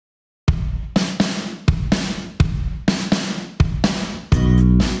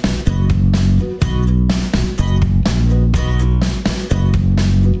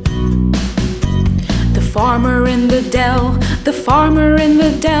farmer in the dell, the farmer in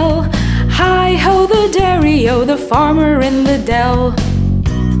the dell. Hi-ho, the derry-o, the farmer in the dell.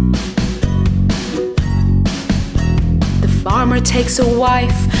 The farmer takes a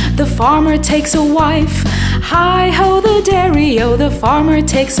wife, the farmer takes a wife. Hi-ho, the derry-o, the farmer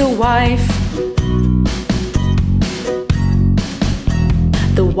takes a wife.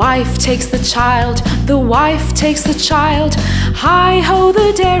 The wife takes the child, the wife takes the child. Hi-ho,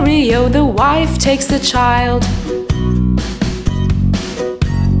 the derry-o, the wife takes the child.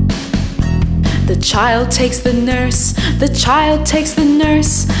 The child takes the nurse, the child takes the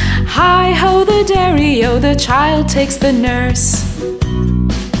nurse. Hi-ho, the derry-o, the child takes the nurse.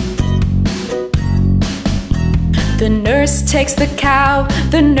 The nurse takes the cow,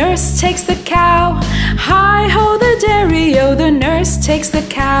 the nurse takes the cow. Hi-ho, the derry-o, the nurse takes the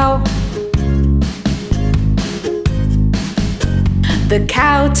cow. The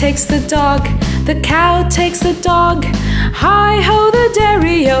cow takes the dog, the cow takes the dog. Hi-ho, the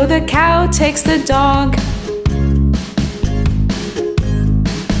derry-o, the cow takes the dog.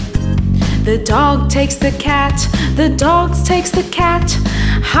 The dog takes the cat, the dog takes the cat.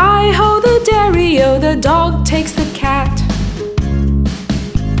 Hi-ho, the derry-o, the dog takes the cat.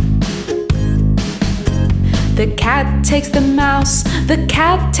 The cat takes the mouse, the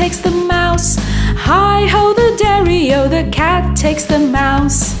cat takes the mouse. Hi-ho, the derry-o, the cat takes the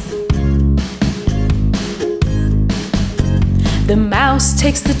mouse. The mouse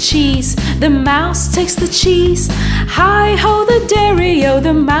takes the cheese, the mouse takes the cheese. Hi-ho, the derry-o,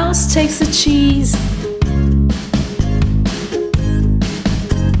 the mouse takes the cheese.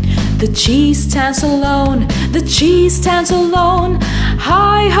 The cheese stands alone, the cheese stands alone.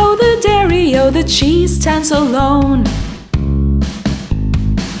 Hi-ho, the derry-o, the cheese stands alone.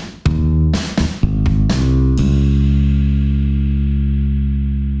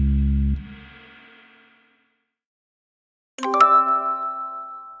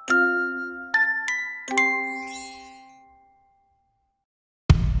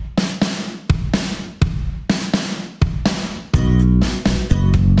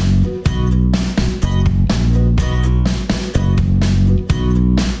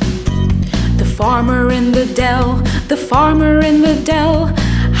 Farmer in the dell, the farmer in the dell.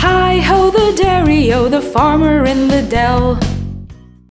 Hi-ho, the derry-o, the farmer in the dell.